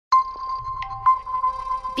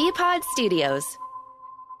BPod Studios.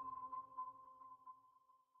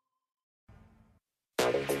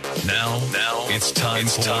 Now it's time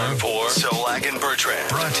for Zolak and Bertrand.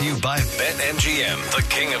 Brought to you by BetMGM, the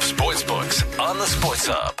king of sportsbooks on the Sports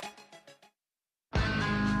Hub.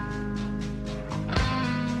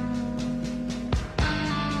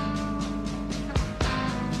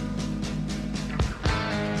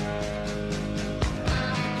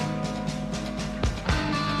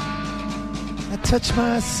 I touch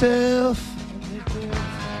myself.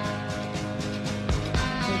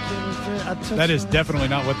 That is definitely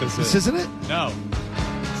not what this is. This isn't it? No.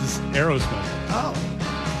 This is Aerosmith. Oh.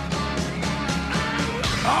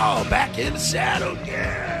 Oh, back in the saddle.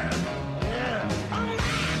 Yeah.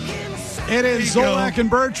 It is Zolak and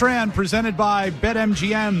Bertrand, presented by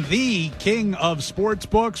BetMGM, the king of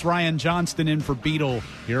sportsbooks. Ryan Johnston in for Beetle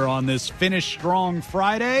here on this Finish Strong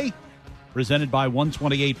Friday. Presented by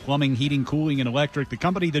 128 Plumbing, Heating, Cooling, and Electric, the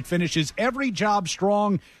company that finishes every job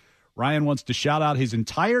strong. Ryan wants to shout out his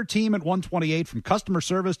entire team at 128, from customer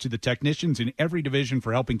service to the technicians in every division,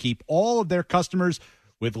 for helping keep all of their customers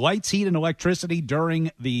with lights, heat, and electricity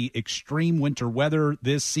during the extreme winter weather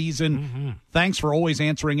this season. Mm-hmm. Thanks for always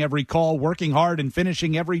answering every call, working hard, and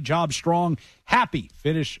finishing every job strong. Happy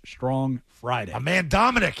Finish Strong Friday. My man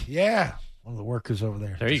Dominic, yeah. One of the workers over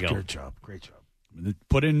there. There you go. Great job. Great job.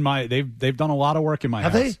 Put in they've done a lot of work in my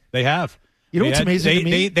house. Have they? They have. You know what's amazing to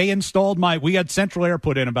me? They installed we had central air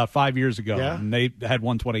put in about 5 years ago, yeah. And they had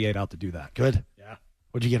 128 out to do that. Good. Yeah.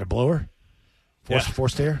 What'd you get, a blower?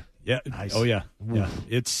 Forced air? Yeah. Nice. Oh, yeah. Ooh. Yeah.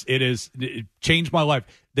 It changed my life.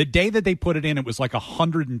 The day that they put it in, it was like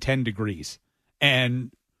 110 degrees.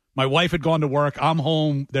 And my wife had gone to work. I'm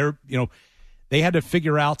home. They had to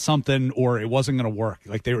figure out something or it wasn't going to work.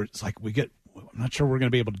 I'm not sure we're going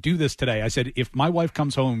to be able to do this today. I said, if my wife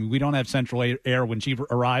comes home, we don't have central air when she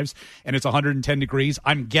arrives, and it's 110 degrees,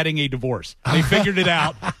 I'm getting a divorce. They figured it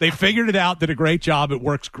out. Did a great job. It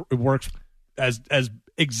works as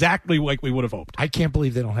exactly like we would have hoped. I can't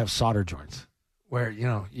believe they don't have solder joints where,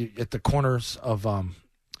 you at the corners of,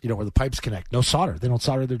 where the pipes connect. No solder. They don't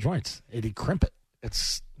solder their joints. They crimp it.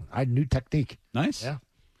 It's a new technique. Nice. Yeah.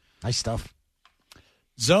 Nice stuff.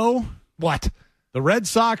 Zoe. What? The Red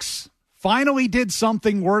Sox finally did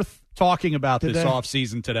something worth talking about this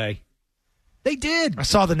offseason today. They did. I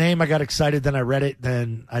saw the name. I got excited. Then I read it.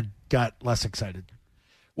 Then I got less excited.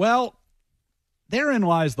 Well, therein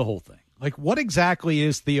lies the whole thing. Like, what exactly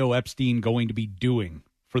is Theo Epstein going to be doing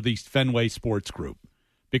for the Fenway Sports Group?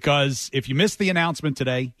 Because if you missed the announcement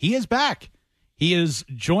today, he is back. He is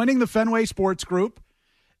joining the Fenway Sports Group.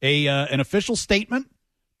 An official statement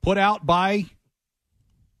put out by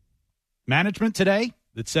management today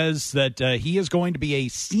that says that he is going to be a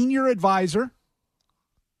senior advisor,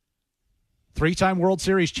 three-time World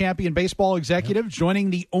Series champion baseball executive, joining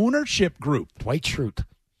the ownership group. Dwight Schrute.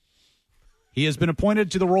 He has been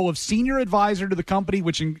appointed to the role of senior advisor to the company,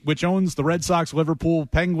 which owns the Red Sox, Liverpool,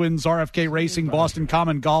 Penguins, RFK Racing, Boston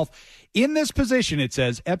Common Golf. In this position, it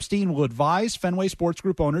says, Epstein will advise Fenway Sports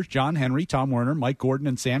Group owners John Henry, Tom Werner, Mike Gordon,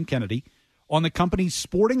 and Sam Kennedy on the company's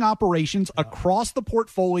sporting operations across the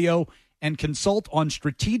portfolio and consult on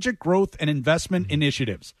strategic growth and investment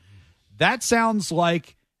initiatives. That sounds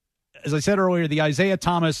like, as I said earlier, the Isaiah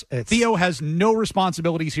Thomas. Theo has no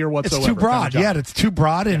responsibilities here whatsoever. It's too broad. Yeah, it's too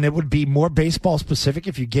broad, and it would be more baseball specific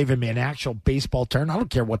if you gave him an actual baseball term. I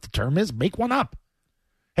don't care what the term is. Make one up.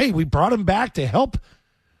 Hey, we brought him back to help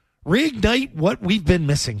reignite what we've been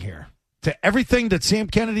missing here. To everything that Sam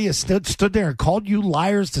Kennedy has stood there and called you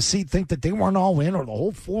liars to think that they weren't all in, or the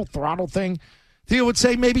whole full throttle thing. Theo would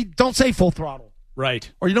say, maybe don't say full throttle.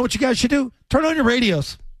 Right. Or you know what you guys should do? Turn on your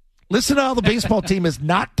radios. Listen to how the baseball team is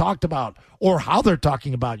not talked about or how they're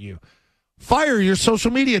talking about you. Fire your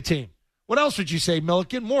social media team. What else would you say,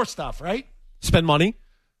 Milliken? More stuff, right? Spend money.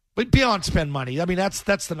 But beyond spend money. I mean, that's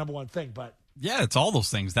the number one thing. But yeah, it's all those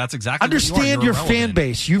things. That's exactly understand what you are. your fan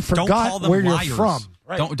base. You forgot where liars. You're from.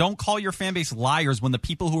 Right. Don't call your fan base liars when the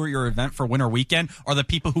people who are at your event for winter weekend are the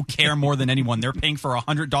people who care more than anyone. They're paying for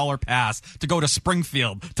 $100 pass to go to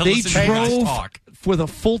Springfield to listen to you guys talk. With a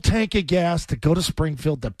full tank of gas to go to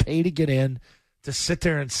Springfield, to pay to get in, to sit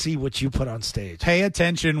there and see what you put on stage. Pay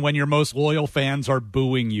attention when your most loyal fans are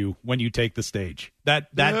booing you when you take the stage. That's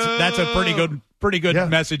a pretty good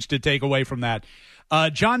message to take away from that.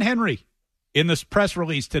 John Henry in this press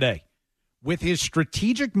release today. With his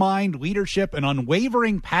strategic mind, leadership, and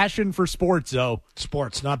unwavering passion for sports,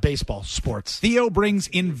 Sports, not baseball, sports. Theo brings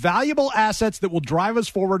invaluable assets that will drive us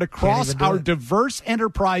forward across our diverse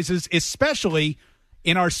enterprises, especially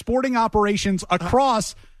in our sporting operations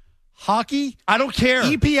across hockey, I don't care.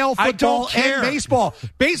 EPL football, and baseball.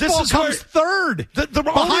 Baseball comes third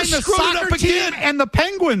behind the soccer team and the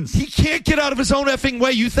Penguins. He can't get out of his own effing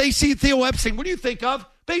way. They see Theo Epstein. What do you think of?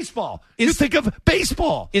 Baseball. You think of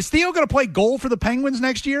baseball. Is Theo going to play goal for the Penguins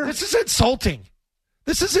next year? This is insulting.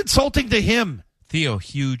 This is insulting to him. Theo,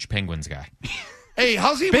 huge Penguins guy. Hey,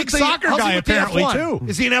 how's he big soccer guy apparently too?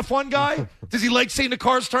 Is he an F1 guy? Does he like seeing the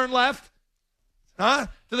cars turn left? Huh?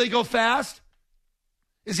 Do they go fast?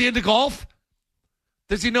 Is he into golf?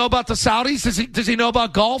 Does he know about the Saudis? Does he know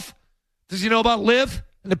about golf? Does he know about LIV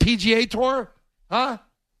and the PGA Tour? Huh?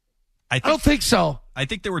 I don't think so. I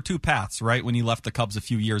think there were two paths, right, when he left the Cubs a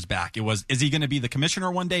few years back. It was, is he going to be the commissioner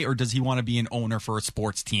one day, or does he want to be an owner for a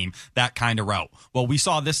sports team? That kind of route. Well, we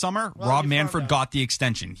saw this summer, Rob Manfred got the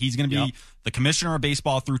extension. He's going to be the commissioner of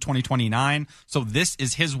baseball through 2029. So this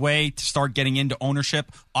is his way to start getting into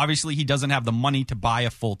ownership. Obviously, he doesn't have the money to buy a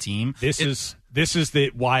full team. This is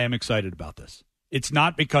why I'm excited about this. It's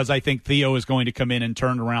not because I think Theo is going to come in and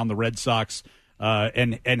turn around the Red Sox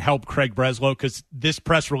and help Craig Breslow, because this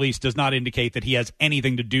press release does not indicate that he has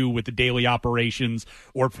anything to do with the daily operations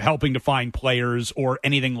or helping to find players or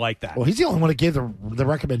anything like that. Well, he's the only one that gave the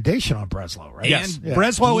recommendation on Breslow, right? Yes,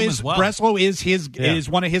 Breslow is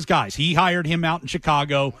one of his guys. He hired him out in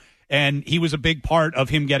Chicago, and he was a big part of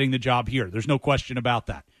him getting the job here. There's no question about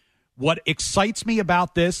that. What excites me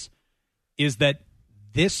about this is that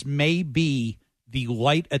this may be the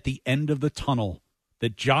light at the end of the tunnel,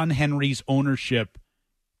 that John Henry's ownership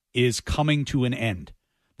is coming to an end,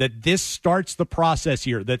 that this starts the process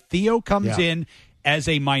here, that Theo comes in as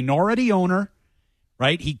a minority owner,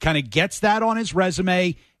 right? He kind of gets that on his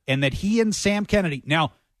resume, and that he and Sam Kennedy,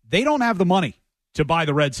 now, they don't have the money to buy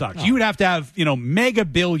the Red Sox. No. You would have to have, mega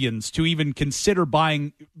billions to even consider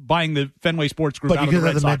buying the Fenway Sports Group out of the Red Sox. But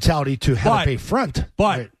you have the mentality to have a front.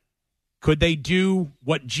 But could they do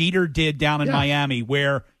what Jeter did down in Miami,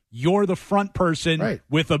 where you're the front person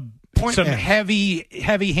with some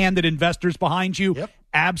heavy-handed investors behind you? Yep.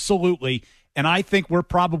 Absolutely. And I think we're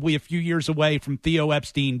probably a few years away from Theo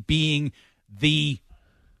Epstein being the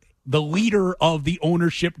leader of the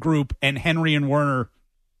ownership group and Henry and Werner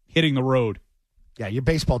hitting the road. Yeah, your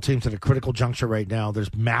baseball team's at a critical juncture right now.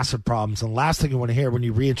 There's massive problems. And the last thing you want to hear when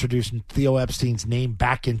you reintroduce Theo Epstein's name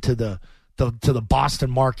back into the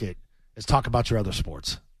Boston market is talk about your other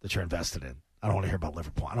sports that you're invested in. I don't want to hear about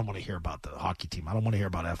Liverpool. I don't want to hear about the hockey team. I don't want to hear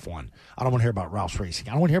about F1. I don't want to hear about Roush Racing.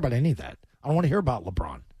 I don't want to hear about any of that. I don't want to hear about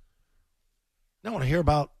LeBron. I want to hear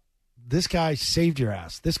about this guy saved your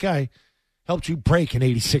ass. This guy helped you break an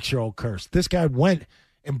 86-year-old curse. This guy went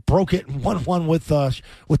and broke it and won one with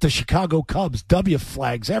the Chicago Cubs. W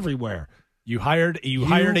flags everywhere. You hired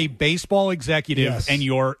a baseball executive, and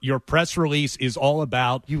your press release is all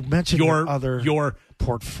about you mentioned your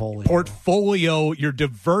portfolio, your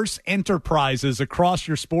diverse enterprises across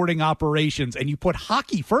your sporting operations, and you put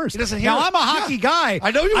hockey first. I'm a hockey guy. I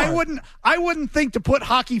know you are. I wouldn't think to put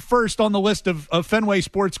hockey first on the list of Fenway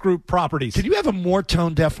Sports Group properties. Did you have a more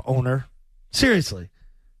tone-deaf owner? Seriously.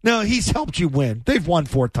 No, he's helped you win. They've won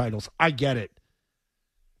 4 titles. I get it.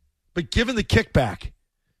 But given the kickback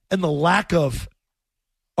and the lack of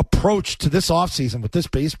approach to this offseason with this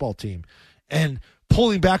baseball team and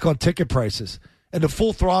pulling back on ticket prices and the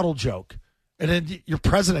full throttle joke, and then your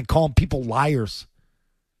president calling people liars,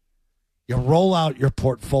 you roll out your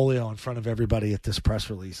portfolio in front of everybody at this press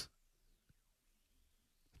release.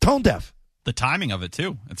 Tone deaf. The timing of it,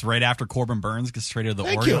 too. It's right after Corbin Burnes gets traded to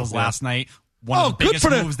the Orioles last night. One of the biggest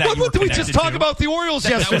moves that what did we just talk about the Orioles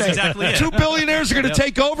yesterday? That was exactly it. 2 billionaires are going to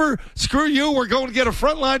take over. Screw you. We're going to get a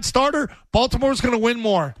frontline starter. Baltimore's going to win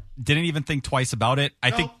more. Didn't even think twice about it.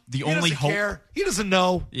 I think the only hope. Care. He doesn't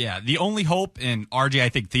know. Yeah, the only hope in RJ, I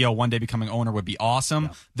think Theo one day becoming owner would be awesome.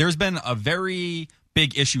 Yeah. There's been a very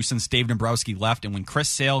big issue since Dave Dombrowski left, and when Chris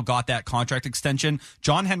Sale got that contract extension,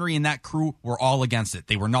 John Henry and that crew were all against it.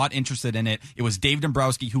 They were not interested in it. It was Dave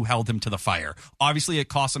Dombrowski who held him to the fire. Obviously, it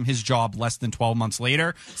cost him his job less than 12 months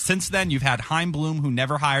later. Since then, you've had Chaim Bloom, who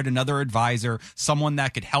never hired another advisor, someone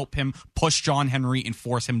that could help him push John Henry and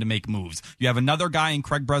force him to make moves. You have another guy in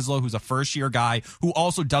Craig Breslow, who's a first-year guy, who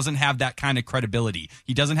also doesn't have that kind of credibility.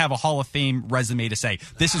 He doesn't have a Hall of Fame resume to say,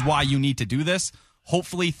 this is why you need to do this.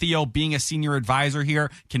 Hopefully, Theo, being a senior advisor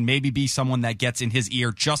here, can maybe be someone that gets in his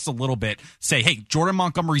ear just a little bit. Say, hey, Jordan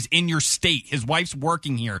Montgomery's in your state. His wife's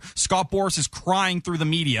working here. Scott Boras is crying through the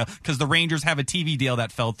media because the Rangers have a TV deal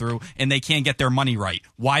that fell through and they can't get their money right.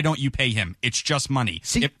 Why don't you pay him? It's just money.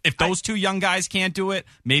 See, if those two young guys can't do it,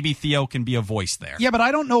 maybe Theo can be a voice there. Yeah, but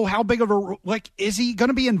I don't know how big of is he going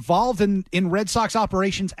to be involved in Red Sox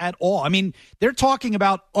operations at all? I mean, they're talking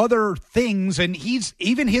about other things, and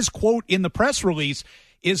even his quote in the press release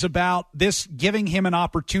is about this giving him an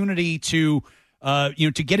opportunity to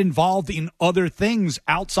get involved in other things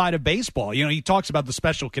outside of baseball. He talks about the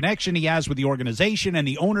special connection he has with the organization and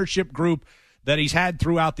the ownership group that he's had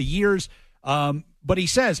throughout the years. But he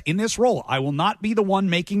says, in this role, I will not be the one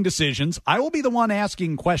making decisions. I will be the one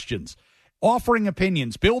asking questions, offering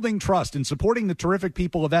opinions, building trust, and supporting the terrific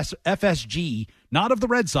people of FSG, not of the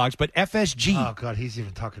Red Sox, but FSG. Oh, God, he's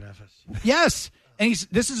even talking FSG. Yes. And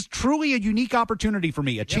this is truly a unique opportunity for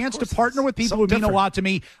me, a chance to partner with people who mean a lot to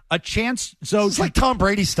me, a chance. So it's like Tom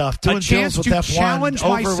Brady stuff, doing a chance deals with to F1 challenge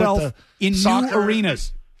myself in soccer. new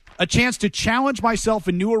arenas. A chance to challenge myself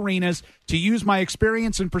in new arenas, to use my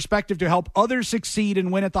experience and perspective to help others succeed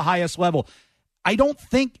and win at the highest level. I don't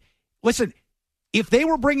think, listen, if they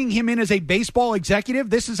were bringing him in as a baseball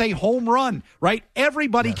executive, this is a home run, right?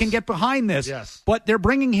 Everybody can get behind this. Yes. But they're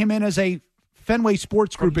bringing him in as a Fenway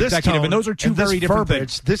Sports Group executive, and those are two very different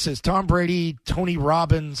things. This is Tom Brady, Tony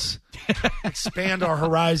Robbins, expand our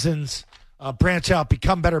horizons, branch out,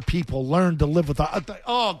 become better people, learn to live with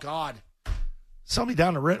oh, God. Somebody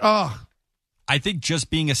down the road. Oh, I think just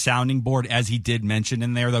being a sounding board, as he did mention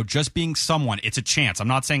in there, though, just being someone, it's a chance. I'm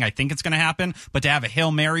not saying I think it's going to happen, but to have a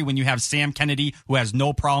Hail Mary when you have Sam Kennedy, who has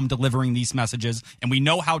no problem delivering these messages, and we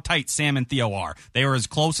know how tight Sam and Theo are. They are as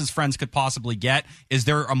close as friends could possibly get. Is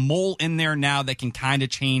there a mole in there now that can kind of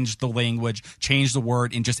change the language, change the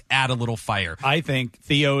word, and just add a little fire? I think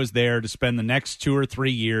Theo is there to spend the next 2 or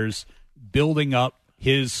 3 years building up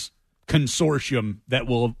his consortium that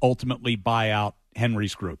will ultimately buy out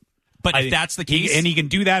Henry's group. But if that's the case... And he can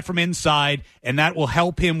do that from inside, and that will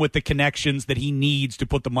help him with the connections that he needs to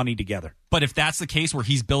put the money together. But if that's the case where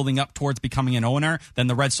he's building up towards becoming an owner, then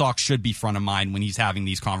the Red Sox should be front of mind when he's having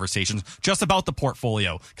these conversations just about the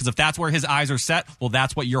portfolio. Because if that's where his eyes are set, well,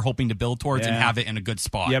 that's what you're hoping to build towards and have it in a good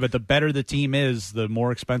spot. Yeah, but the better the team is, the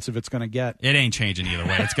more expensive it's going to get. It ain't changing either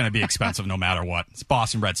way. It's going to be expensive no matter what. It's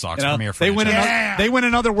Boston Red Sox, premier franchise. They win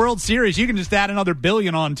another World Series. You can just add another $1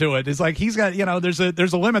 billion onto it. It's like he's got, there's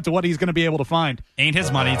a limit to what he's going to be able to find. Ain't his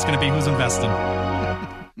money. It's going to be who's investing.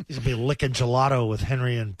 He's going to be licking gelato with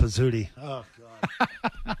Henry and Pizzuti. Oh,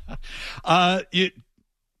 God.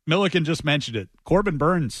 Milliken just mentioned it. Corbin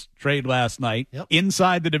Burnes trade last night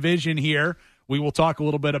inside the division here. We will talk a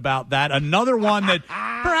little bit about that. Another one that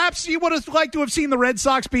perhaps you would have liked to have seen the Red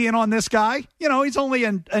Sox be in on this guy. He's only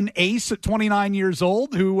an ace at 29 years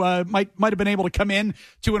old who might have been able to come in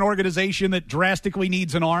to an organization that drastically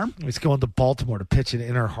needs an arm. He's going to Baltimore to pitch in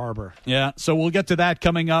Inner Harbor. Yeah, so we'll get to that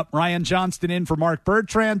coming up. Ryan Johnston in for Mark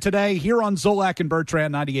Bertrand today here on Zolak and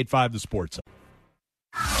Bertrand, 98.5 The Sports.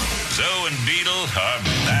 Zoe and Beetle are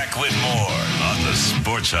back with more on the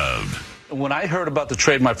Sports Hub. When I heard about the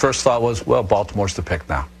trade, my first thought was, well, Baltimore's the pick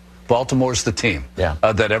now. Baltimore's the team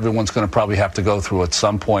that everyone's going to probably have to go through at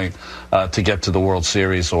some point to get to the World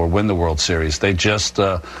Series or win the World Series. They just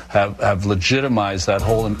have legitimized that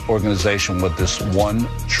whole organization with this one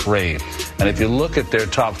trade. And if you look at their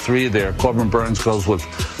top three there, Corbin Burnes goes with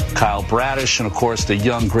Kyle Bradish and, of course, the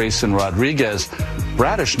young Grayson Rodriguez.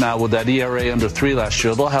 Bradish now with that ERA under 3 last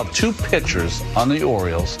year, they'll have 2 pitchers on the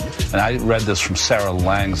Orioles, and I read this from Sarah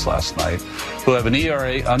Langs last night, who have an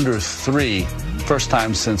ERA under 3 first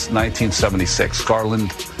time since 1976,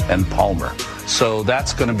 Garland and Palmer. So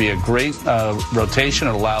that's going to be a great rotation.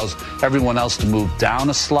 It allows everyone else to move down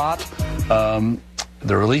a slot. The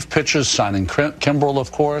relief pitchers, signing Kimbrel,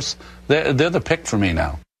 of course, they're the pick for me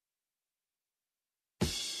now.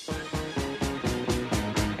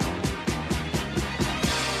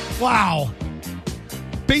 Wow.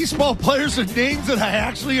 Baseball players and names that I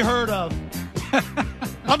actually heard of.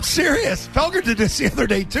 I'm serious. Felger did this the other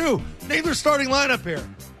day, too. Name their starting lineup here.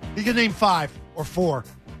 You can name 5 or 4.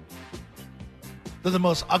 They're the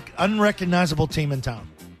most unrecognizable team in town.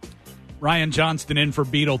 Ryan Johnston in for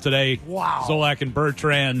Beetle today. Wow. Zolak and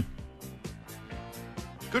Bertrand.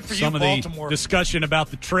 Good for Some you, of Baltimore. the discussion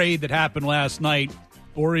about the trade that happened last night.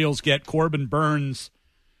 Orioles get Corbin Burnes,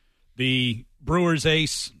 the Brewers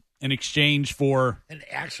ace, in exchange for an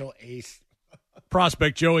actual ace.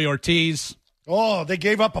 Prospect Joey Ortiz. Oh, they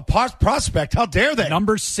gave up a prospect. How dare they?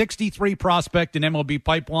 Number 63 prospect in MLB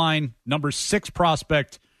pipeline. Number 6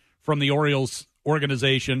 prospect from the Orioles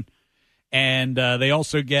organization. And they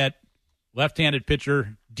also get left-handed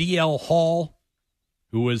pitcher D.L. Hall,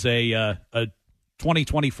 who was a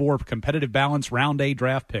 2024 competitive balance round A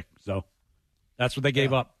draft pick. So that's what they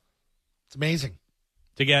gave up. It's amazing.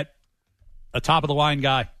 To get a top-of-the-line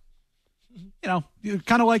guy.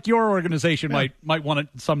 kind of like your organization might want it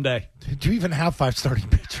someday. Do you even have 5 starting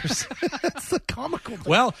pitchers? That's the comical thing.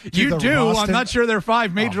 Well, you do. Roston? I'm not sure they're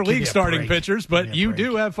 5 major league starting break. pitchers, but you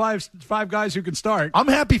do have five guys who can start. I'm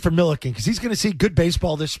happy for Milliken because he's going to see good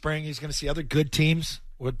baseball this spring. He's going to see other good teams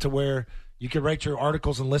to where you can write your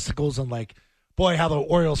articles and listicles and like, boy, how the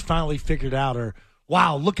Orioles finally figured out, or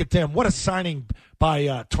wow, look at them. What a signing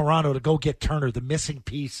by Toronto to go get Turner, the missing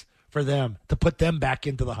piece for them to put them back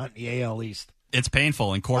into the hunt in the AL East. It's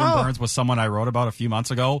painful. And Corbin Burnes was someone I wrote about a few months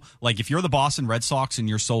ago. Like, if you're the Boston Red Sox and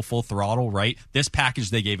you're so full throttle, right, this package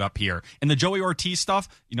they gave up here. And the Joey Ortiz stuff,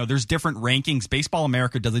 there's different rankings. Baseball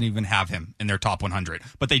America doesn't even have him in their top 100.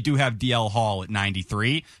 But they do have DL Hall at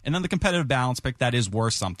 93. And then the competitive balance pick, that is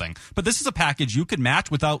worth something. But this is a package you could match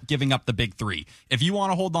without giving up the big 3. If you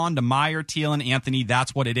want to hold on to Meyer, Teal, and Anthony,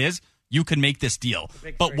 that's what it is. You can make this deal.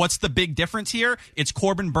 But what's the big difference here? It's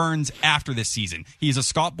Corbin Burnes after this season. He's a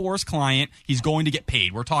Scott Boras client. He's going to get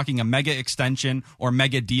paid. We're talking a mega extension or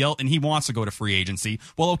mega deal, and he wants to go to free agency.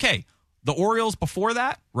 Well, okay. The Orioles before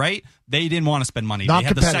that, right? They didn't want to spend money. They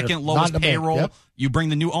had the second lowest payroll. Yep. You bring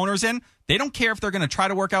the new owners in. They don't care if they're going to try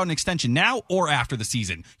to work out an extension now or after the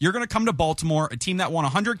season. You're going to come to Baltimore, a team that won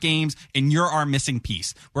 100 games, and you're our missing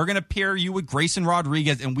piece. We're going to pair you with Grayson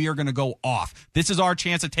Rodriguez, and we are going to go off. This is our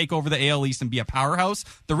chance to take over the AL East and be a powerhouse.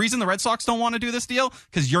 The reason the Red Sox don't want to do this deal,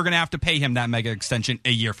 because you're going to have to pay him that mega extension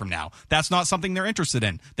a year from now. That's not something they're interested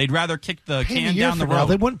in. They'd rather kick the can down the road. Now.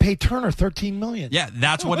 They wouldn't pay Turner $13 million. Yeah,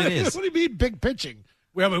 that's what it is. What do you mean big pitching?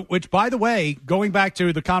 Well, which, by the way, going back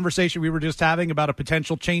to the conversation we were just having about a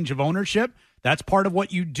potential change of ownership, that's part of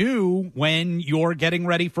what you do when you're getting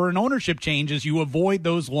ready for an ownership change is you avoid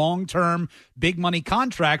those long-term big money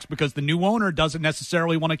contracts because the new owner doesn't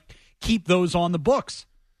necessarily want to keep those on the books.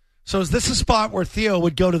 So is this a spot where Theo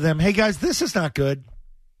would go to them, hey, guys, this is not good.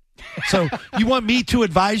 So you want me to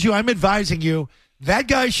advise you? I'm advising you. That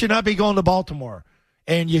guy should not be going to Baltimore.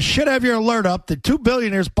 And you should have your alert up. The 2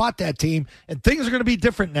 billionaires bought that team, and things are going to be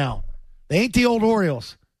different now. They ain't the old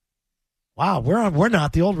Orioles. Wow, we're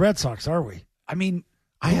not the old Red Sox, are we? I mean,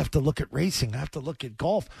 I have to look at racing. I have to look at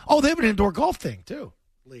golf. Oh, they have an indoor golf thing too.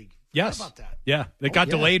 League. Yes. How about that? Yeah, it got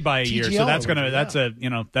delayed by a year, so that's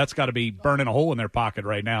that's got to be burning a hole in their pocket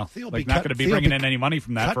right now. Like not going to be bringing in any money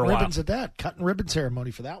from that for a while. Cutting ribbons at that. Cutting ribbon ceremony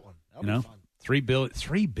for that one. That'll be fun.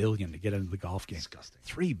 $3 billion to get into the golf game. Disgusting.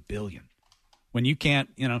 $3 billion. When you can't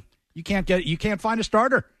find a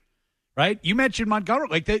starter, right? You mentioned Montgomery,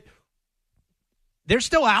 like they're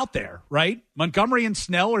still out there, right? Montgomery and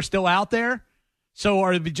Snell are still out there. So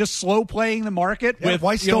are they just slow playing the market with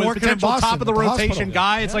potential top of the rotation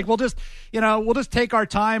guy? It's like we'll just take our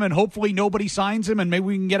time and hopefully nobody signs him and maybe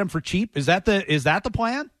we can get him for cheap. Is that the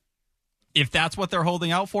plan? If that's what they're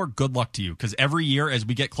holding out for, good luck to you. Because every year as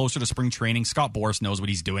we get closer to spring training, Scott Boras knows what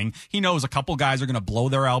he's doing. He knows a couple guys are going to blow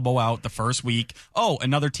their elbow out the first week. Oh,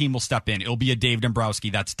 another team will step in. It'll be a Dave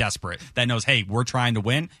Dombrowski that's desperate, that knows, hey, we're trying to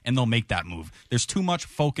win, and they'll make that move. There's too much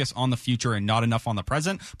focus on the future and not enough on the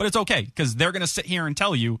present. But it's okay, because they're going to sit here and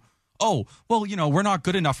tell you, oh, well, we're not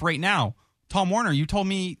good enough right now. Tom Warner, you told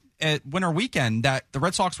me at winter weekend that the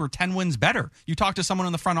Red Sox were 10 wins better. You talked to someone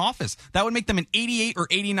in the front office. That would make them an 88 or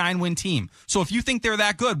 89 win team. So if you think they're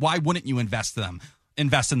that good, why wouldn't you invest in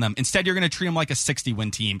them? Instead, you're going to treat them like a 60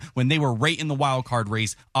 win team when they were right in the wild card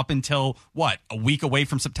race up until, a week away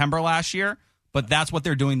from September last year? But that's what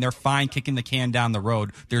they're doing. They're fine kicking the can down the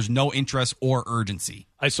road. There's no interest or urgency.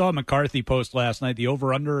 I saw McCarthy post last night. The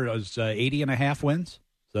over-under was 80.5 wins.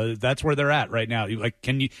 So that's where they're at right now.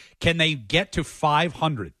 Can they get to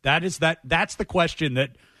 500? That's the question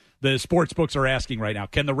that the sports books are asking right now.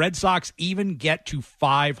 Can the Red Sox even get to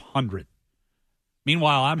 500?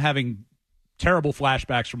 Meanwhile, I'm having terrible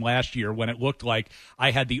flashbacks from last year when it looked like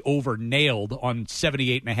I had the over nailed on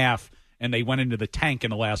 78.5, and they went into the tank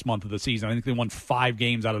in the last month of the season. I think they won 5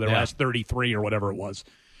 games out of their last 33 or whatever it was.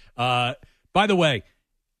 By the way,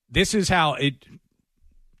 this is how it.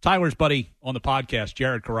 Tyler's buddy on the podcast,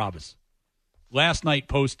 Jared Carabas, last night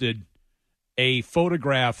posted a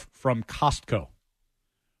photograph from Costco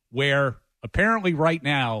where apparently right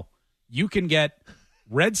now you can get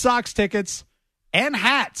Red Sox tickets and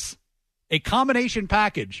hats, a combination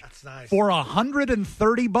package for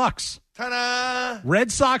 $130. Ta-da!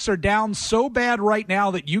 Red Sox are down so bad right now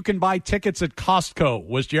that you can buy tickets at Costco,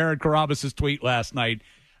 was Jared Carabas' tweet last night.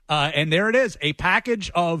 And there it is, a package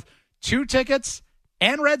of 2 tickets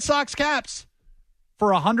and Red Sox caps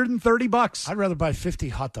for $130. I'd rather buy 50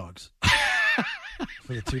 hot dogs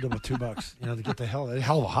for the $2, to get the hell of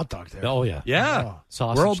a hot dog there. Oh yeah, yeah,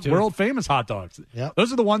 sausage world famous hot dogs. Yeah,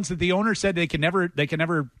 those are the ones that the owner said they can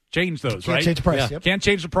never change those. Can't change the price. Yeah. Yep. Can't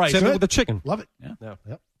change the price. Same with the chicken. Love it. Yeah.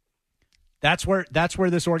 Yep. That's where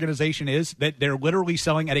this organization is, that they're literally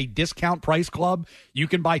selling at a discount price club. You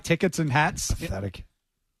can buy tickets and hats. Pathetic.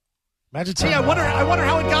 Imagine. I wonder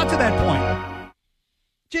how it got to that point.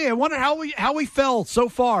 Gee, I wonder how we fell so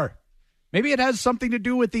far. Maybe it has something to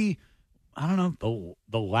do with the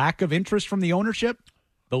lack of interest from the ownership,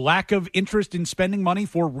 the lack of interest in spending money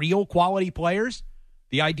for real quality players,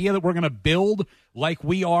 the idea that we're going to build like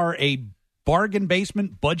we are a bargain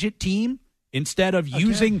basement budget team instead of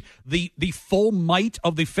using the full might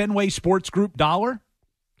of the Fenway Sports Group dollar.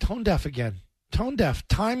 Tone deaf again. Tone deaf.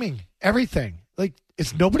 Timing. Everything. Like,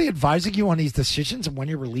 is nobody advising you on these decisions and when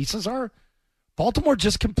your releases are? Baltimore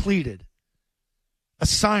just completed a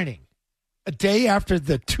signing a day after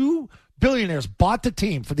the two billionaires bought the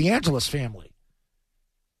team for the Angeles family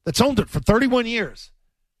that's owned it for 31 years.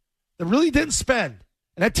 That really didn't spend.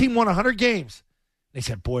 And that team won 100 games. They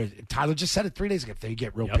said, boy, Tyler just said it 3 days ago. If they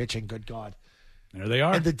get real pitching, good God. There they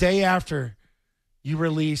are. And the day after you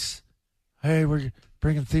release, hey, we're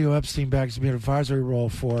bringing Theo Epstein back to be an advisory role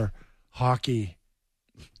for hockey,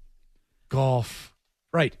 golf.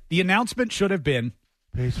 Right. The announcement should have been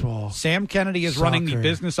baseball. Sam Kennedy is soccer. running the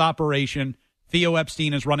business operation. Theo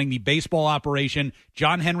Epstein is running the baseball operation.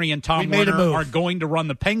 John Henry and Tom Warner are going to run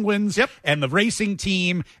the Penguins and the racing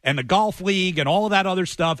team and the golf league and all of that other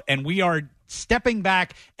stuff. And we are stepping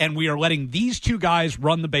back and we are letting these two guys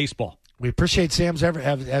run the baseball. We appreciate Sam's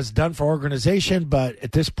has done for organization, but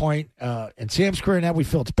at this point in Sam's career now, we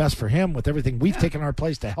feel it's best for him with everything we've taken our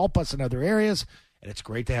place to help us in other areas. And it's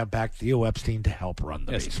great to have back Theo Epstein to help run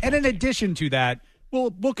the baseball. And in addition to that,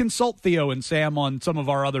 we'll consult Theo and Sam on some of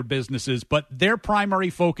our other businesses, but their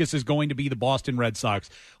primary focus is going to be the Boston Red Sox.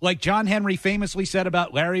 Like John Henry famously said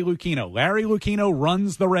about Larry Lucchino. Larry Lucchino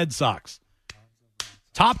runs the Red Sox.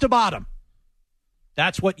 Top to bottom.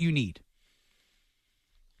 That's what you need.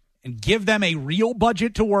 And give them a real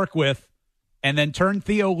budget to work with, and then turn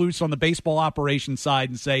Theo loose on the baseball operations side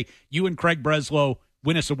and say, you and Craig Breslow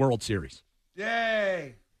win us a World Series.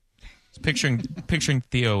 Yay! Picturing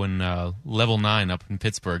Theo in level 9 up in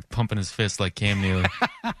Pittsburgh, pumping his fist like Cam Neely.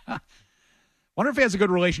 Wonder if he has a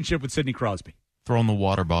good relationship with Sidney Crosby. Throwing the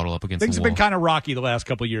water bottle up against Things the have wall. been kind of rocky the last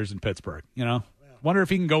couple of years in Pittsburgh, you know? Wonder if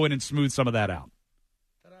he can go in and smooth some of that out.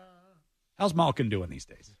 Ta-da. How's Malkin doing these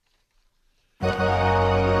days?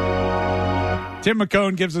 Tim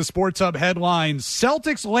McCone gives us Sports Hub headlines.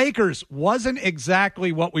 Celtics-Lakers wasn't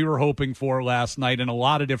exactly what we were hoping for last night in a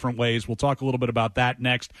lot of different ways. We'll talk a little bit about that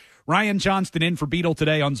next. Ryan Johnston in for Beetle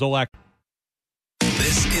today on Zolak.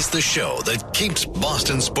 This is the show that keeps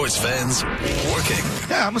Boston sports fans working.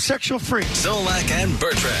 Yeah, I'm a sexual freak. Zolak and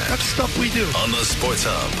Bertrand. That's stuff we do. On the Sports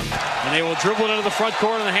Hub. And they will dribble it into the front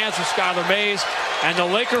court in the hands of Skylar Mays. And the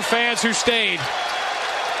Laker fans who stayed,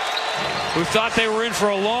 who thought they were in for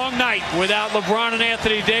a long night without LeBron and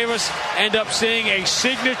Anthony Davis, end up seeing a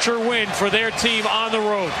signature win for their team on the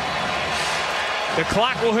road. The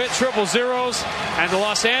clock will hit triple zeros, and the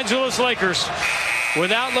Los Angeles Lakers,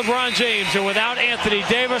 without LeBron James and without Anthony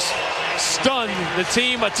Davis, stunned the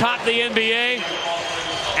team atop the NBA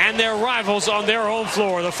and their rivals on their home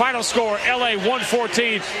floor. The final score, LA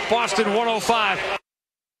 114, Boston 105.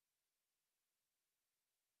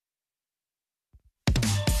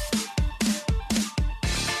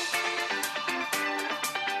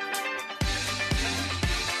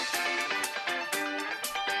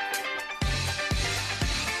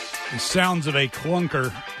 The sounds of a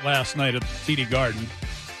clunker last night at TD Garden.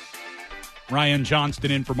 Ryan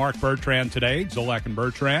Johnston in for Mark Bertrand today. Zolak and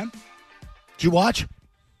Bertrand. Did you watch?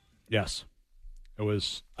 Yes. It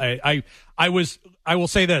was I will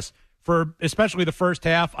say this, for especially the first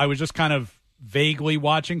half, I was just kind of vaguely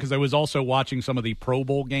watching because I was also watching some of the Pro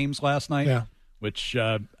Bowl games last night. Yeah. Which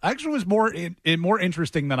actually was more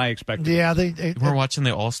interesting than I expected. Yeah, We're watching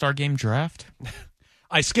the All-Star Game draft.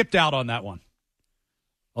 I skipped out on that one.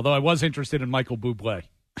 Although I was interested in Michael Bublé.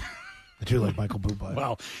 I do like Michael Bublé.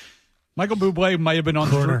 Well, Michael Bublé might have been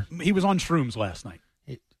on he was on shrooms last night.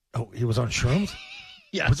 He was on shrooms?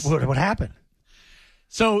 Yes. What happened?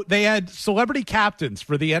 So they had celebrity captains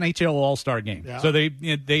for the NHL All-Star Game. Yeah. So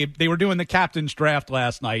they were doing the captains draft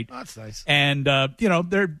last night. Oh, that's nice. And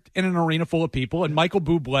they're in an arena full of people, and Michael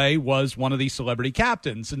Bublé was one of these celebrity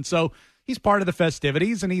captains. And so he's part of the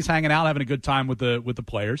festivities, and he's hanging out, having a good time with the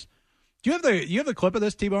players. Do you have the clip of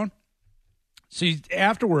this, T-Bone? So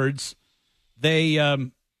afterwards, they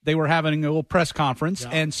were having a little press conference,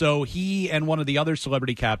 and so he and one of the other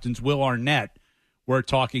celebrity captains, Will Arnett, were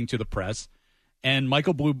talking to the press, and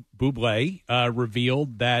Michael Bublé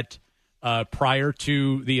revealed that prior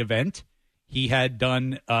to the event, he had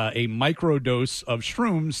done a microdose of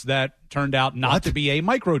shrooms that turned out not to be a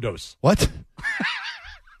microdose. What?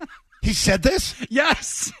 He said this?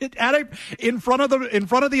 Yes, in front of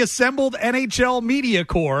the assembled NHL media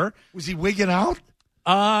corps. Was he wigging out?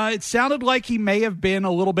 It sounded like he may have been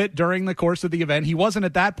a little bit during the course of the event. He wasn't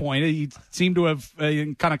at that point. He seemed to have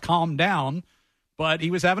kind of calmed down, but he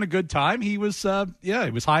was having a good time. He was, he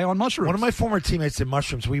was high on mushrooms. One of my former teammates did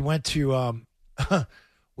mushrooms. We went to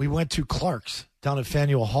Clark's down at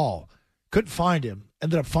Faneuil Hall. Couldn't find him.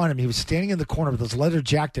 Ended up finding him. He was standing in the corner with his leather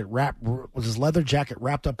jacket wrapped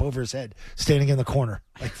up over his head, standing in the corner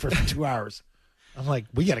like for 2 hours. I'm like,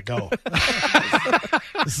 we got to go.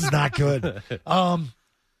 This is not good.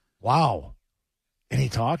 Wow. And he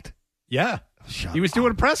talked? Yeah. He was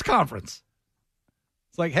doing a press conference.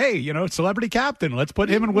 It's like, hey, celebrity captain. Let's put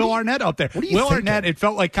him and Will Arnett up there. Will Arnett, it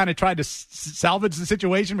felt like kind of tried to salvage the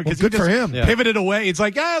situation because good he just for him. Pivoted away. It's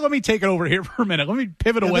like, let me take it over here for a minute. Let me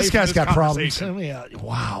pivot away. This guy's got problems. conversation.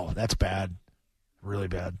 Wow, that's bad. Really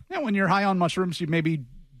bad. Yeah, when you're high on mushrooms, you maybe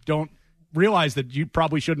don't realize that you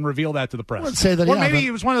probably shouldn't reveal that to the press. I would say that, or maybe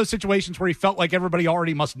it was one of those situations where he felt like everybody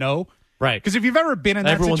already must know. Right. Because if you've ever been in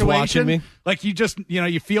that Everyone's situation, watching me. like you just,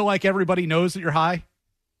 you feel like everybody knows that you're high.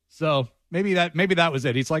 So maybe that was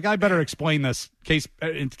it. He's like, I better explain this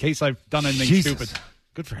in case I've done anything stupid.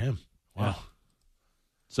 Good for him. Wow. Yeah.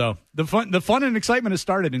 So the fun and excitement has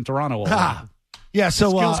started in Toronto. Yeah, so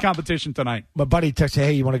skills competition tonight. My buddy texted,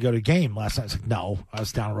 hey, you want to go to a game last night? I was like, no. I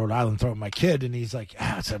was down in Rhode Island throwing my kid, and he's like,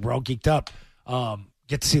 I said, we're all geeked up.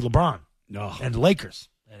 Get to see LeBron and the Lakers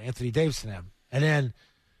and Anthony Davis and them. And then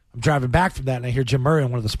I'm driving back from that, and I hear Jim Murray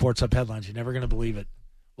on one of the Sports Hub headlines. You're never going to believe it.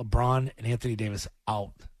 LeBron and Anthony Davis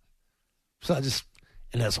out. So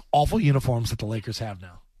and those awful uniforms that the Lakers have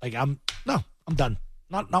now. Like, I'm done.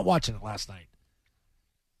 Not watching it last night.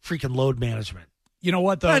 Freaking load management. You know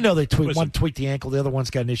what, though? I know they one tweaked the ankle, the other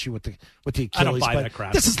one's got an issue with the Achilles. I don't buy that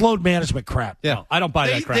crap. This is load management crap. Yeah, no, I don't buy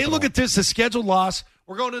that crap. They look at this as scheduled loss.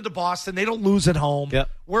 We're going into Boston. They don't lose at home. Yep.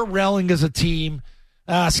 We're rallying as a team.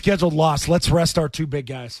 Scheduled loss. Let's rest our two big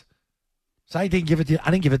guys. So I didn't give it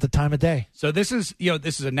the time of day. So this is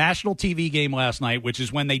a national TV game last night, which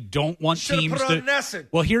is when they don't want teams put it on NESN.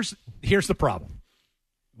 Well, here's the problem.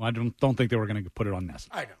 Well, I don't think they were going to put it on NESN.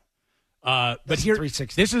 I know. But here,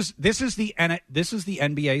 360. this is the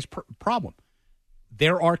NBA's problem.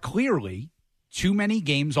 There are clearly too many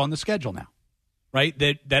games on the schedule now, right?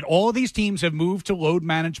 That all of these teams have moved to load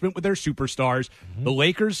management with their superstars. Mm-hmm. The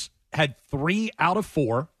Lakers had 3 out of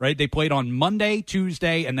 4, right? They played on Monday,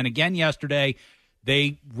 Tuesday, and then again yesterday.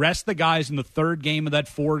 They rest the guys in the third game of that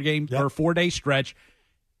 4-day stretch.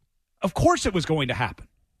 Of course, it was going to happen.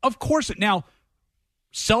 Of course, now.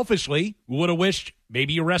 Selfishly, would have wished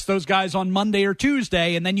maybe you rest those guys on Monday or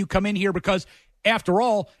Tuesday, and then you come in here because, after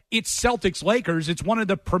all, it's Celtics-Lakers. It's one of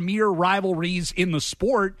the premier rivalries in the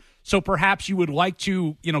sport, so perhaps you would like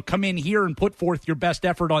to, come in here and put forth your best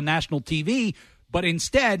effort on national TV, but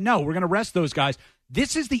instead, no, we're going to rest those guys.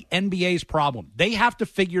 This is the NBA's problem. They have to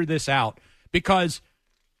figure this out because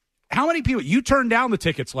how many people – you turned down the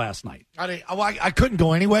tickets last night. I couldn't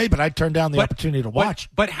go anyway, but I turned down the opportunity to watch.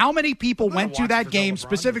 But how many people went to that game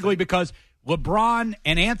specifically because LeBron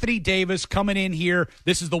and Anthony Davis coming in here?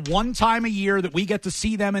 This is the one time a year that we get to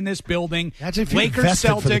see them in this building. Imagine if you Lakers, invested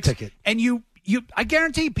Celtics, for the ticket. And I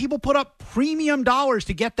guarantee people put up premium dollars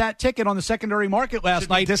to get that ticket on the secondary market last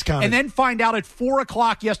night, discounted. and then find out at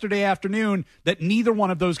 4:00 yesterday afternoon that neither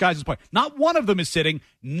one of those guys is playing. Not one of them is sitting.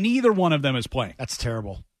 Neither one of them is playing. That's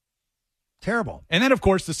terrible. Terrible. And then, of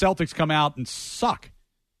course, the Celtics come out and suck,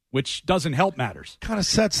 which doesn't help matters. Kind of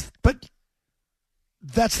sets, but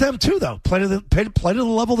that's them too, though. Play to the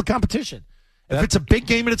level of the competition. If it's a big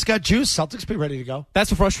game and it's got juice, Celtics be ready to go.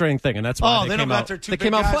 That's a frustrating thing, and that's why they came don't out. their two They big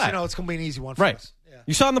came out guys. flat. It's going to be an easy one for Right. us. Yeah.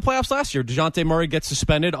 You saw in the playoffs last year, DeJounte Murray gets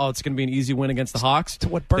suspended. Oh, it's going to be an easy win against the Hawks. To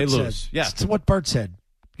what Bert they said. lose. Yeah. To what Bert said.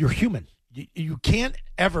 You're human. You can't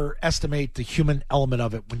ever estimate the human element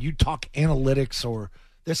of it when you talk analytics or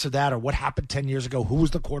this or that or what happened 10 years ago. Who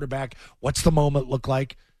was the quarterback? What's the moment look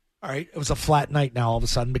like? All right, it was a flat night now all of a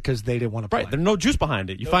sudden because they didn't want to play. Right, there's no juice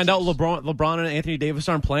behind it. You find out LeBron and Anthony Davis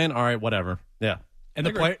aren't playing. All right, whatever. Yeah, and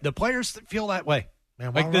the players feel that way.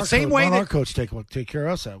 Man, like the same way our coach take care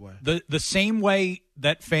of us that way. The same way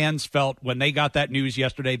that fans felt when they got that news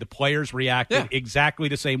yesterday, the players reacted exactly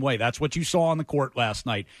the same way. That's what you saw on the court last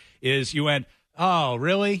night. Is you went, oh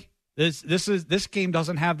really? This game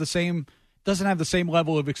doesn't have the same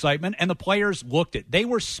level of excitement, and the players looked it. They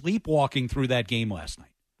were sleepwalking through that game last night.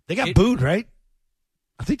 They got booed, right?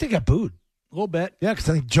 I think they got booed. A little bit. Yeah, because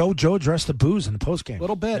I think Joe addressed the boos in the postgame. A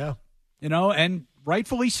little bit. Yeah. And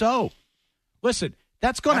rightfully so. Listen,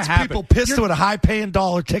 that's going to happen. People pissed with a high-paying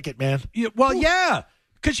dollar ticket, man. Yeah,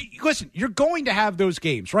 Because, listen, you're going to have those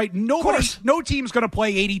games, right? No team's going to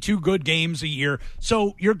play 82 good games a year,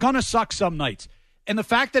 so you're going to suck some nights. And the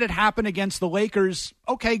fact that it happened against the Lakers,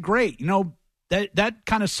 okay, great. That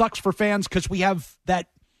kind of sucks for fans because we have that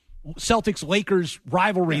Celtics-Lakers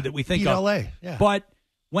rivalry that we think of. LA, yeah. But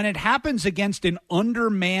when it happens against an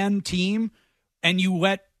undermanned team and you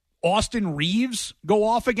let Austin Reeves go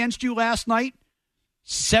off against you last night,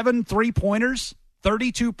 7 3-pointers,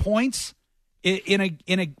 32 points in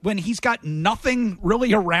a when he's got nothing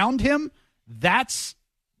really around him, that's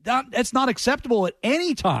not acceptable at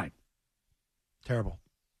any time. Terrible.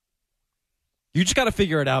 You just got to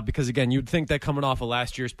figure it out because, again, you'd think that coming off of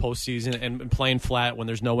last year's postseason and playing flat when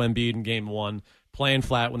there's no Embiid in Game 1, playing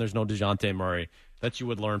flat when there's no DeJounte Murray, that you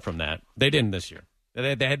would learn from that. They didn't this year.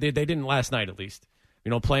 They didn't last night, at least.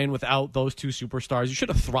 Playing without those two superstars, you should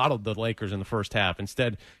have throttled the Lakers in the first half.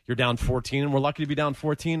 Instead, you're down 14, and we're lucky to be down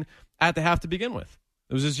 14 at the half to begin with.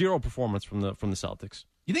 It was a 0 performance from the Celtics.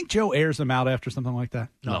 You think Joe airs them out after something like that?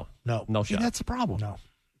 No See, shot. that's the problem. No.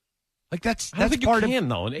 Like that's I don't think part you can, of,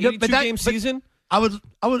 though. An 82-game season? I would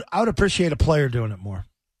appreciate a player doing it more.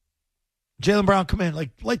 Jaylen Brown, come in,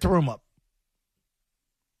 light the room up.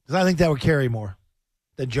 Because I think that would carry more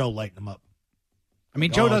than Joe lighting them up. I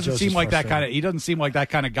mean, Joe doesn't seem like that kind of. He doesn't seem like that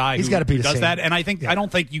kind of guy. He's got to be the does same. that, and I don't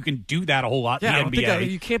think you can do that a whole lot. Yeah, in the NBA.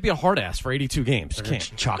 you can't be a hard ass for 82 games. You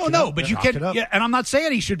can't. No, but you can. Yeah, and I'm not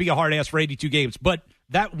saying he should be a hard ass for 82 games, but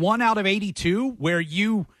that 1 out of 82 where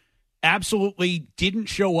you absolutely didn't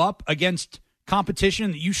show up against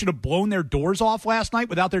competition that you should have blown their doors off last night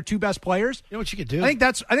without their two best players. You know what you could do? I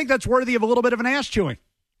think that's worthy of a little bit of an ass chewing.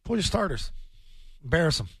 Pull your starters,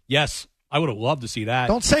 embarrass them. Yes. I would have loved to see that.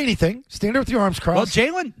 Don't say anything. Stand there with your arms crossed. Well,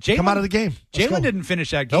 Jalen come out of the game. Jalen didn't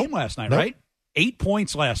finish that game last night, right? 8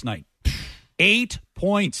 points last night. 8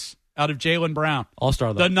 points out of Jaylen Brown.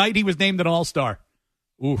 All-Star, though. The night he was named an All-Star.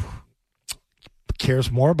 Ooh. Cares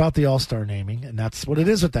more about the All-Star naming, and that's what it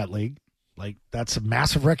is with that league. That's a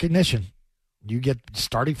massive recognition. You get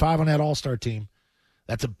starting 5 on that All-Star team.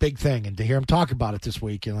 That's a big thing. And to hear him talk about it this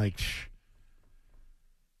week, and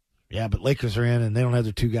yeah, but Lakers are in, and they don't have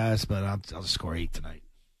their 2 guys, but I'll just score 8 tonight.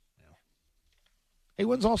 Yeah. Hey,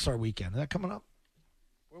 when's All-Star Weekend? Is that coming up?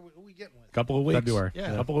 Who are we getting with? A couple of weeks. February.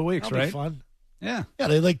 Yeah, a couple of weeks, That'll right? Be fun. Yeah. Yeah,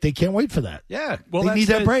 they can't wait for that. Yeah. Well, they need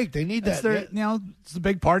that break. They need that. It's the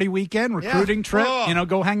big party weekend, recruiting trip.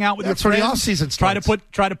 Go hang out with your friends. That's where the off-season starts.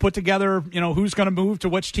 Try to put together, who's going to move to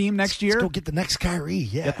which team next year. Let's go get the next Kyrie.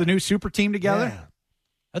 Yeah. Get the new super team together. Yeah.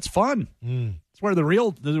 That's fun. That's where the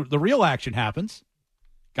real action happens.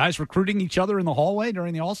 Guys recruiting each other in the hallway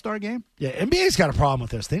during the All-Star game. Yeah, NBA's got a problem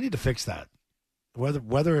with this. They need to fix that.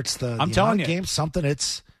 Whether it's the telling you, game, something,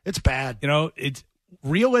 it's bad. It's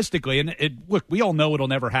realistically, and look, we all know it'll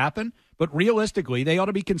never happen, but realistically, they ought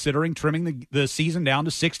to be considering trimming the season down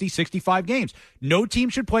to 60, 65 games. No team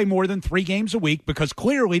should play more than 3 games a week because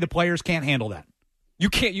clearly the players can't handle that. You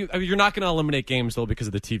can't. You're not going to eliminate games though because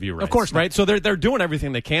of the TV rights. Of course, right? So they're doing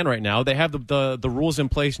everything they can right now. They have the rules in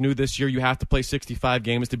place. New this year, you have to play 65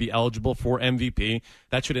 games to be eligible for MVP.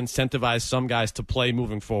 That should incentivize some guys to play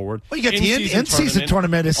moving forward. Well, you got the in-season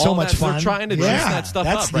tournament is so much fun. They're trying to juice that stuff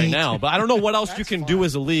up right now. But I don't know what else you can do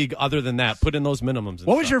as a league other than that. Put in those minimums.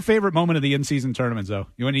 What was your favorite moment of the in-season tournament, though?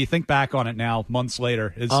 When you think back on it now, months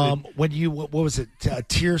later, what was it?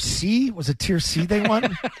 Tier C? Was it Tier C they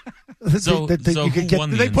won? So who won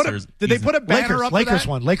the insert? Did they put a banner up? Lakers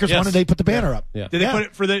won. Lakers won, and they put the banner up. Yeah. Did they put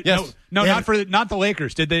it for the? Yes. No, not the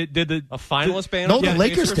Lakers. Did the a finalist banner? No, the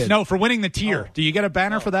Lakers did. No, for winning the tier. Do you get a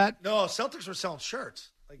banner for that? No, Celtics were selling shirts,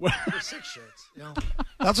 6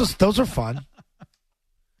 shirts. Those are fun.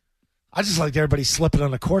 I just liked everybody slipping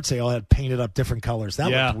on the courts. They all had painted up different colors. That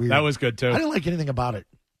looked weird. That was good too. I didn't like anything about it.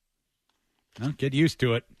 Well, get used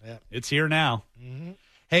to it. Yeah. It's here now. Mm-hmm.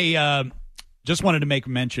 Hey, just wanted to make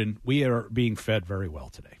mention, we are being fed very well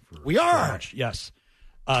today. We are. Yes.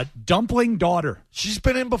 Dumpling Daughter. She's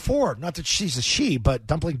been in before. Not that she's a she, but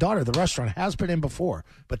Dumpling Daughter, the restaurant, has been in before.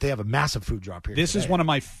 But they have a massive food drop here. This today. is one of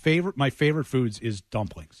my favorite foods is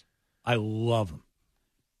dumplings. I love them.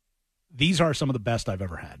 These are some of the best I've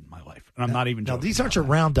ever had in my life. And I'm not even joking. No, these aren't your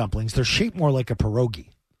round dumplings. They're shaped more like a pierogi.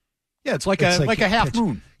 Yeah, it's like a half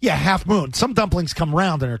moon. Yeah, half moon. Some dumplings come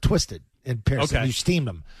round and are twisted in pairs. Okay. You steam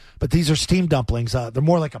them. But these are steamed dumplings. They're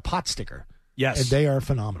more like a pot sticker. Yes. And they are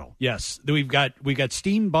phenomenal. Yes. We've got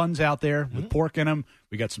steamed buns out there with pork in them.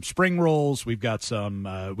 We got some spring rolls. We've got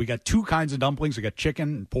we got 2 kinds of dumplings. We got chicken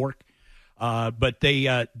and pork. But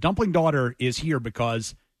Dumpling Daughter is here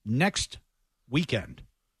because next weekend,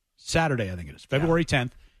 Saturday, I think it is, February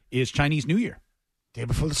 10th, is Chinese New Year. Day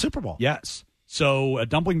before the Super Bowl. Yes. So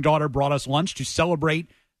Dumpling Daughter brought us lunch to celebrate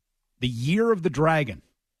the Year of the Dragon.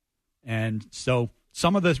 And so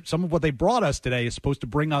some of what they brought us today is supposed to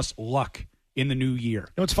bring us luck in the new year.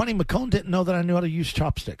 You know, it's funny. McCone didn't know that I knew how to use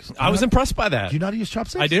chopsticks. I was impressed by that. Do you know how to use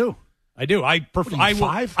chopsticks? I do. I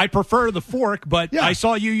prefer the fork, but I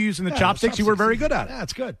saw you using the chopsticks. You were very good at it. Yeah,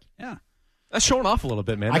 it's good. Yeah. That's showing off a little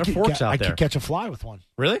bit, man. There are forks out there. I could catch a fly with one.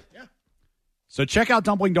 Really? Yeah. So check out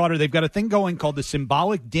Dumpling Daughter. They've got a thing going called the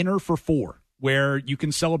Symbolic Dinner for Four, where you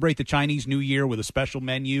can celebrate the Chinese New Year with a special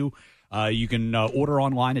menu. You can order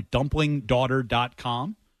online at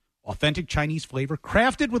dumplingdaughter.com. Authentic Chinese flavor,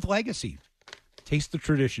 crafted with legacy. Taste the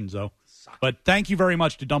traditions, though. But thank you very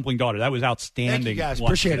much to Dumpling Daughter. That was outstanding. Thank you, guys.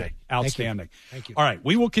 Appreciate today. it. Outstanding. Thank you. All right,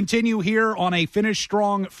 we will continue here on a Finish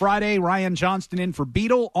Strong Friday. Ryan Johnston in for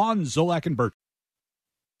Beetle on Zolak and Bertrand.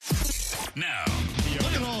 Now,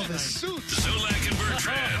 Look at all this suit. Zolak and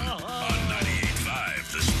Bertrand on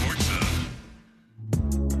 98.5 The Sports Zone.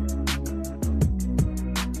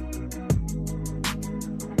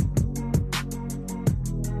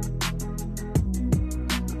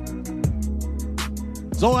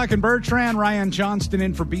 Zolak and Bertrand, Ryan Johnston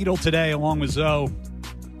in for Beetle today, along with Zoe.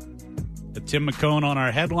 Tim McCone on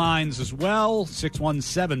our headlines as well.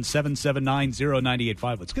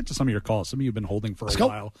 617-779-0985. Let's get to some of your calls. Some of you have been holding for a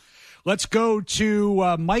while. Let's go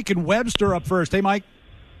to Mike and Webster up first. Hey, Mike.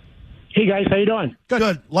 Hey, guys. How you doing? Good.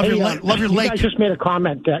 Love your love your you lake. guys just made a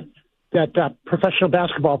comment that professional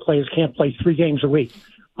basketball players can't play 3 games a week.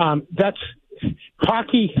 That's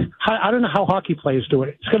hockey. I don't know how hockey players do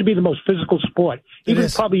it. It's going to be the most physical sport,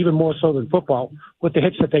 probably even more so than football, with the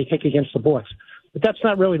hits that they take against the boards. But that's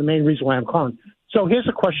not really the main reason why I'm calling. So here's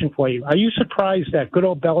a question for you. Are you surprised that good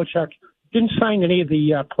old Belichick didn't sign any of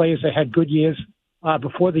the players that had good years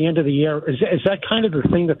before the end of the year? Is that kind of the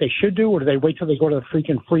thing that they should do, or do they wait till they go to the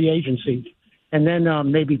freaking free agency and then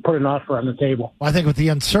maybe put an offer on the table? Well, I think with the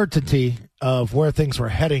uncertainty of where things were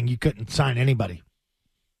heading, you couldn't sign anybody.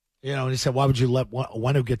 You know, and he said, why would you let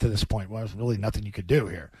Wenu get to this point? Well, there's really nothing you could do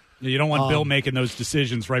here. You don't want Bill making those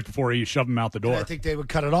decisions right before you shove him out the door. I think they would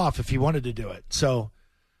cut it off if he wanted to do it. So,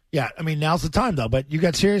 yeah, I mean, now's the time, though. But you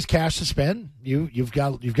got serious cash to spend. You've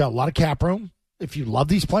got a lot of cap room. If you love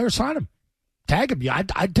these players, sign them. Tag him. Yeah,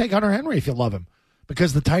 I'd take Hunter Henry if you love him,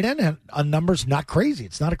 because the tight end number's not crazy.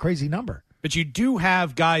 It's not a crazy number. But you do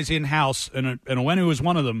have guys in-house, and Wenu is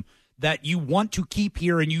one of them, that you want to keep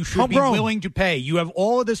here and you should be willing to pay. You have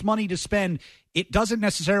all of this money to spend. It doesn't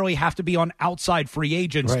necessarily have to be on outside free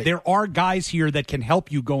agents. Right. There are guys here that can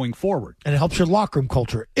help you going forward. And it helps your locker room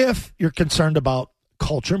culture. If you're concerned about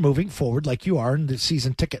culture moving forward like you are in the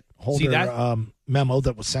season ticket holder memo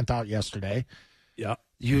that was sent out yesterday. Yeah.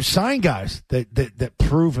 You sign guys that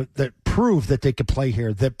prove that they could play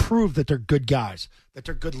here, that prove that they're good guys, that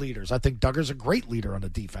they're good leaders. I think Duggar's a great leader on the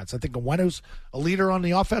defense. I think Owenu's a leader on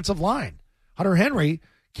the offensive line. Hunter Henry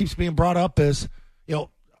keeps being brought up as,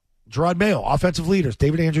 Gerard Mayo, offensive leaders.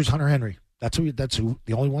 David Andrews, Hunter Henry. That's who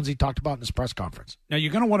the only ones he talked about in his press conference. Now,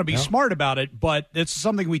 you're going to want to be smart about it, but it's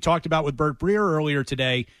something we talked about with Bert Breer earlier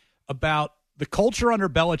today about the culture under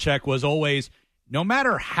Belichick was always, no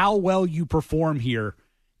matter how well you perform here,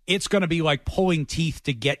 it's going to be like pulling teeth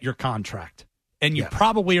to get your contract. And you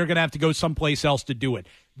probably are going to have to go someplace else to do it.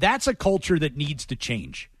 That's a culture that needs to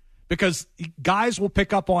change, because guys will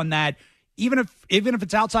pick up on that. Even if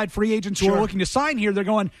it's outside free agents who are looking to sign here, they're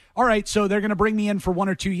going, all right, so they're going to bring me in for 1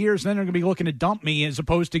 or 2 years, and then they're going to be looking to dump me, as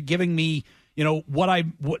opposed to giving me,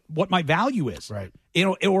 what my value is. Right.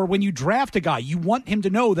 Or when you draft a guy, you want him to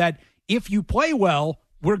know that if you play well,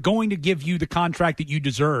 we're going to give you the contract that you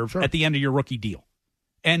deserve at the end of your rookie deal.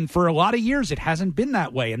 And for a lot of years, it hasn't been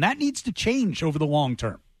that way, and that needs to change over the long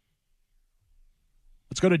term.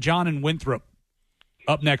 Let's go to John in Winthrop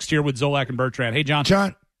up next here with Zolak and Bertrand. Hey, John.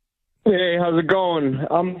 John. Hey, how's it going?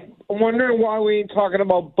 I'm wondering why we ain't talking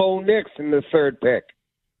about Bo Nix in the 3rd pick.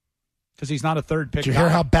 Because he's not a 3rd pick. Did you hear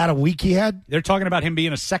how bad a week he had? They're talking about him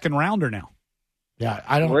being a 2nd rounder now. Yeah,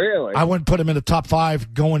 I don't. Really? I wouldn't put him in the top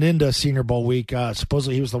 5 going into Senior Bowl week.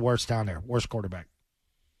 Supposedly he was the worst down there, worst quarterback.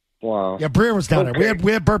 Wow. Yeah, Breer was down there.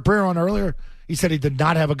 We had Bert Breer on earlier. He said he did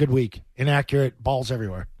not have a good week. Inaccurate, balls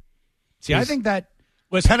everywhere. See, I think that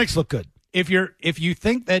was Penix looked good. If you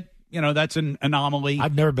think that that's an anomaly,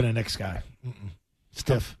 I've never been a Knicks guy.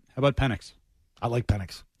 Stiff. How about Penix? I like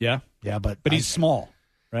Penix. Yeah, yeah, but he's small,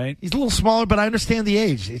 right? He's a little smaller, but I understand the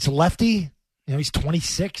age. It's a lefty. He's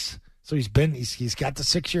 26, so he's got the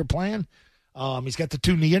 6-year plan. He's got the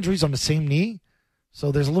 2 knee injuries on the same knee,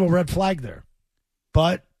 so there's a little red flag there.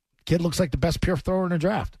 But kid looks like the best pure thrower in the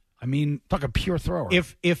draft. I mean, talking pure thrower.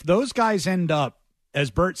 If those guys end up,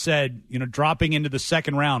 as Bert said, dropping into the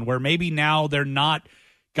 2nd round, where maybe now they're not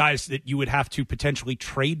guys that you would have to potentially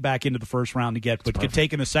trade back into the 1st round to get, but could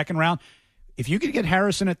take in the 2nd round, if you could get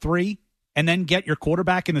Harrison at 3 and then get your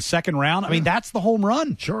quarterback in the second round, I mean, that's the home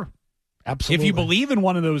run. Sure. Absolutely. If you believe in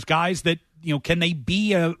one of those guys that, can they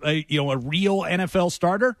be a real NFL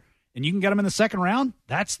starter and you can get them in the second round?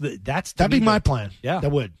 That'd be my plan. Yeah.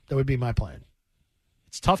 That would be my plan.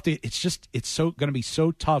 It's tough it's so going to be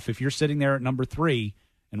so tough if you're sitting there at number 3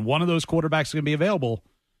 and one of those quarterbacks is going to be available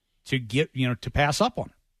to get, to pass up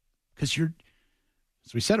on. Because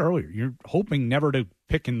as we said earlier, you're hoping never to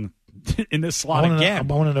pick in this slot again. I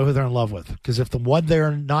want to know who they're in love with. Because if the one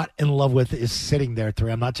they're not in love with is sitting there at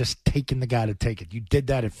 3, I'm not just taking the guy to take it. You did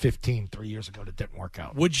that at 15 3 years ago. That didn't work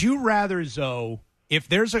out. Would you rather, Zoe, if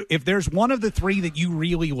there's one of the 3 that you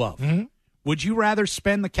really love, mm-hmm. would you rather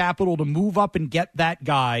spend the capital to move up and get that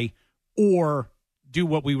guy or do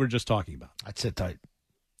what we were just talking about? I'd sit tight.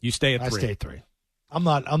 You stay at 3. I stay at 3. I'm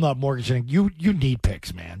not mortgaging. You need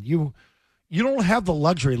picks, man. You don't have the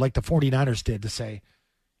luxury like the 49ers did to say,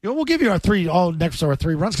 we'll give you our 3 runs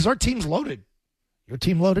because our team's loaded. Your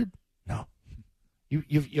team loaded? No. You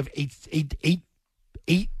have eight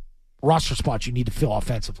roster spots you need to fill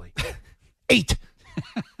offensively. 8.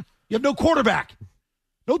 You have no quarterback,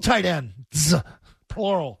 no tight end,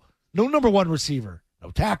 plural, no number 1 receiver,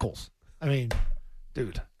 no tackles. I mean,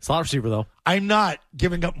 dude. Slot receiver, though. I'm not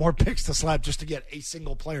giving up more picks to Slab just to get a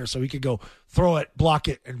single player so he could go throw it, block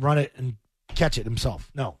it, and run it and catch it himself.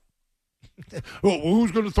 No. Well, who's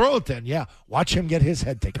going to throw it then? Yeah, watch him get his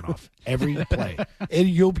head taken off every play. And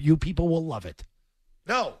you people will love it.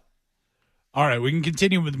 No. All right, we can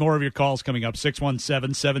continue with more of your calls coming up,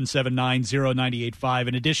 617-779-0985.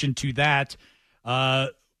 In addition to that,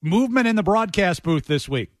 movement in the broadcast booth this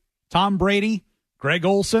week. Tom Brady, Greg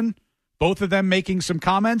Olson, both of them making some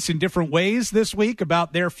comments in different ways this week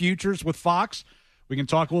about their futures with Fox. We can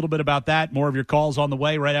talk a little bit about that. More of your calls on the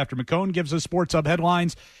way right after McCone gives us Sports Hub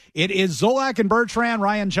headlines. It is Zolak and Bertrand,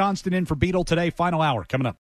 Ryan Johnston in for Beetle today. Final hour coming up.